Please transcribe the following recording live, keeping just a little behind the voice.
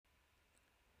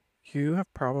You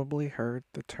have probably heard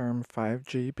the term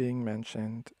 5G being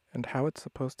mentioned and how it's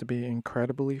supposed to be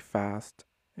incredibly fast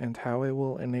and how it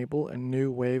will enable a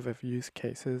new wave of use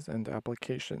cases and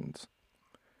applications.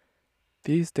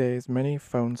 These days, many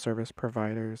phone service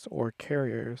providers or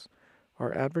carriers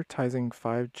are advertising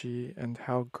 5G and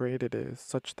how great it is,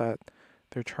 such that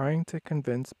they're trying to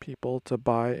convince people to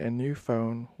buy a new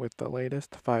phone with the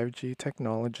latest 5G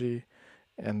technology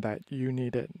and that you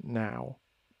need it now.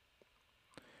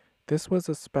 This was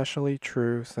especially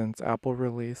true since Apple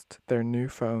released their new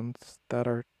phones that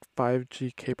are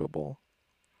 5G capable.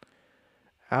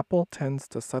 Apple tends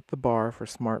to set the bar for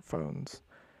smartphones,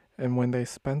 and when they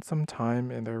spent some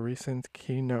time in their recent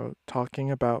keynote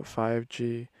talking about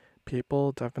 5G,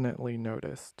 people definitely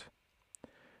noticed.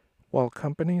 While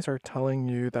companies are telling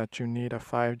you that you need a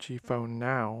 5G phone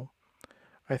now,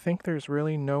 I think there's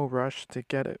really no rush to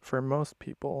get it for most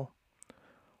people.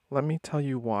 Let me tell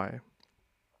you why.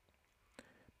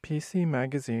 PC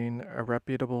Magazine, a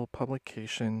reputable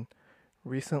publication,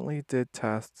 recently did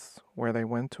tests where they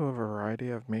went to a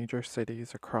variety of major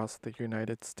cities across the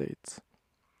United States.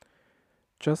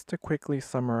 Just to quickly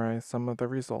summarize some of the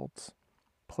results,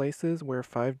 places where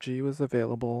 5G was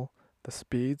available, the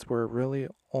speeds were really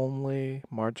only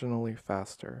marginally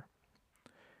faster.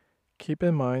 Keep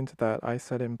in mind that I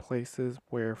said in places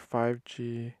where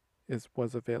 5G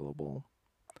was available.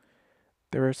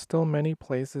 There are still many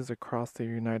places across the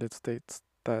United States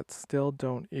that still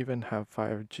don't even have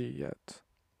 5G yet.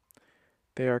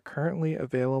 They are currently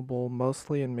available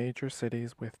mostly in major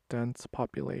cities with dense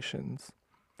populations,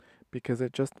 because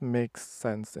it just makes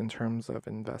sense in terms of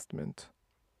investment.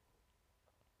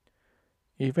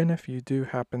 Even if you do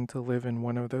happen to live in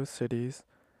one of those cities,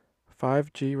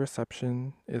 5G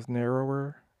reception is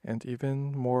narrower and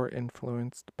even more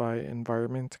influenced by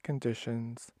environment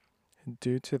conditions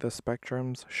due to the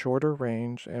spectrum's shorter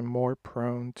range and more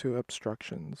prone to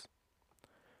obstructions.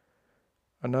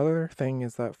 Another thing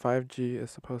is that 5G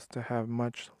is supposed to have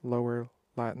much lower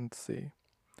latency.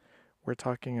 We're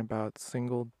talking about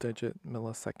single-digit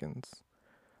milliseconds.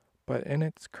 But in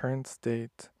its current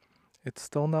state, it's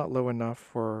still not low enough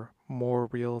for more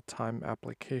real-time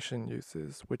application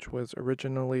uses, which was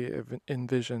originally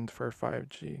envisioned for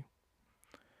 5G.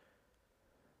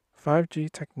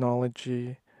 5G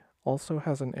technology also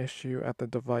has an issue at the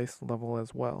device level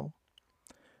as well.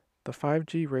 The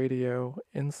 5G radio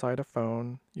inside a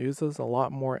phone uses a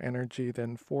lot more energy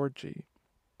than 4G,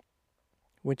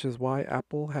 which is why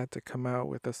Apple had to come out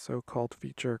with a so-called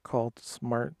feature called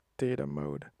Smart Data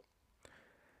Mode.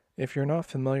 If you're not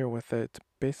familiar with it,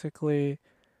 basically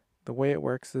the way it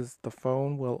works is the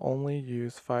phone will only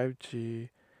use 5G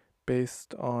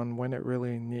based on when it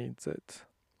really needs it.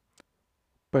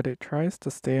 But it tries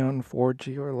to stay on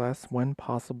 4G or less when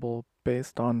possible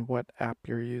based on what app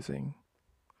you're using.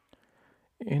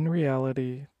 In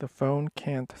reality, the phone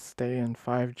can't stay in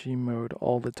 5G mode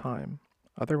all the time,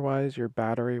 otherwise your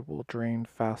battery will drain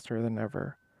faster than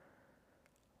ever.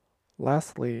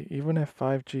 Lastly, even if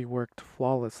 5G worked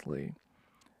flawlessly,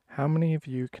 how many of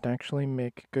you can actually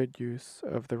make good use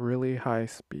of the really high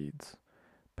speeds,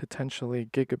 potentially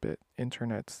gigabit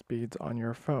internet speeds on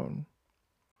your phone?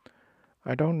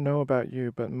 I don't know about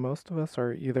you, but most of us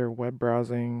are either web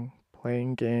browsing,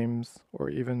 playing games,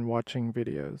 or even watching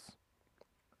videos.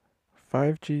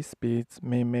 5G speeds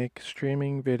may make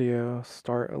streaming video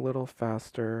start a little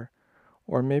faster,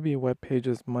 or maybe web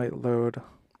pages might load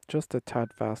just a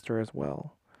tad faster as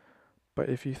well. But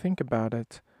if you think about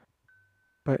it,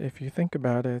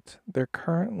 there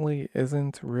currently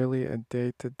isn't really a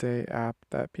day-to-day app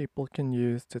that people can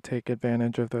use to take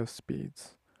advantage of those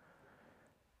speeds.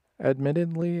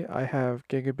 Admittedly, I have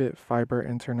gigabit fiber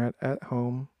internet at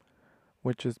home,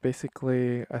 which is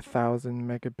basically 1,000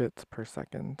 megabits per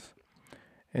second.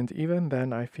 And even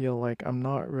then, I feel like I'm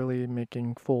not really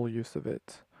making full use of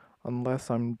it,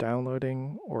 unless I'm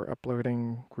downloading or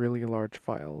uploading really large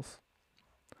files.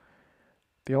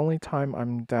 The only time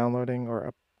I'm downloading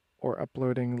or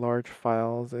uploading large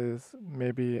files is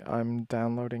maybe I'm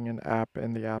downloading an app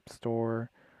in the App Store,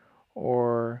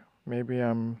 or maybe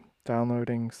I'm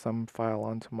downloading some file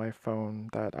onto my phone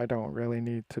that I don't really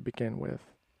need to begin with,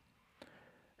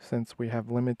 since we have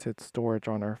limited storage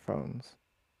on our phones.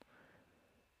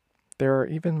 There are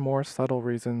even more subtle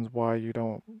reasons why you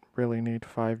don't really need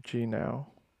 5G now.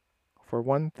 For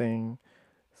one thing,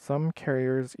 some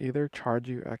carriers either charge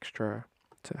you extra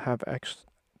to have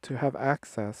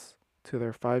access to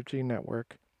their 5G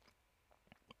network,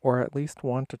 or at least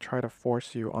want to try to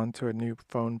force you onto a new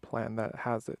phone plan that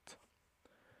has it.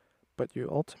 But you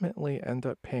ultimately end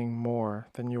up paying more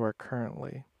than you are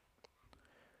currently.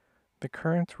 The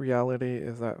current reality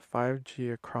is that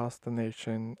 5G across the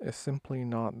nation is simply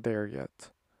not there yet.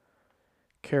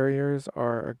 Carriers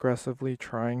are aggressively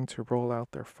trying to roll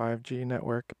out their 5G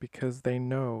network because they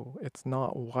know it's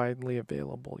not widely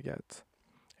available yet.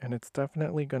 And it's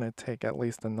definitely going to take at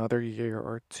least another year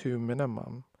or two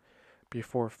minimum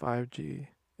before 5G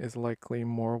is likely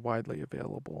more widely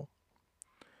available.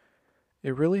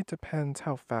 It really depends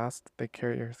how fast the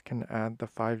carriers can add the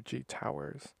 5G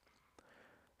towers.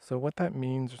 So, what that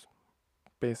means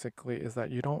basically is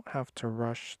that you don't have to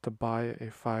rush to buy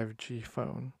a 5G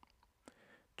phone.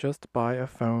 Just buy a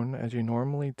phone as you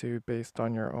normally do based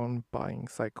on your own buying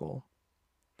cycle.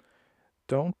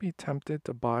 Don't be tempted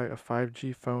to buy a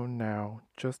 5G phone now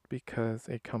just because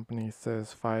a company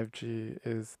says 5G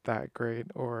is that great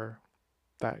or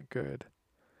that good.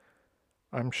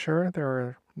 I'm sure there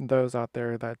are those out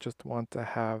there that just want to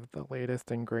have the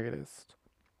latest and greatest,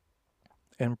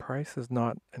 and price is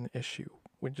not an issue,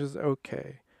 which is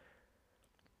okay.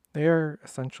 They are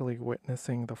essentially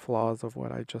witnessing the flaws of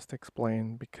what I just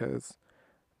explained because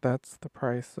that's the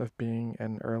price of being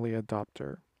an early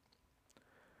adopter.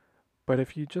 But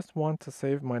if you just want to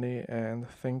save money and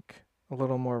think a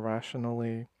little more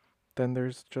rationally, then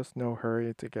there's just no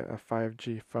hurry to get a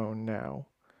 5G phone now.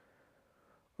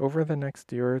 Over the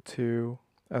next year or two,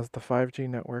 as the 5G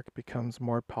network becomes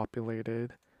more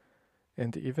populated,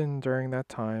 and even during that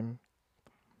time,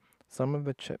 some of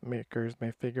the chip makers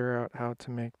may figure out how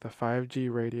to make the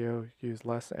 5G radio use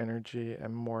less energy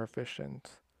and more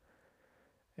efficient.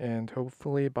 And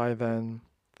hopefully by then,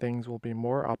 things will be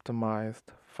more optimized,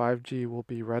 5G will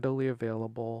be readily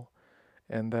available,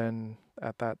 and then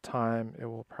at that time, it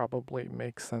will probably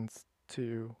make sense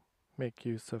to make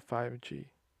use of 5G.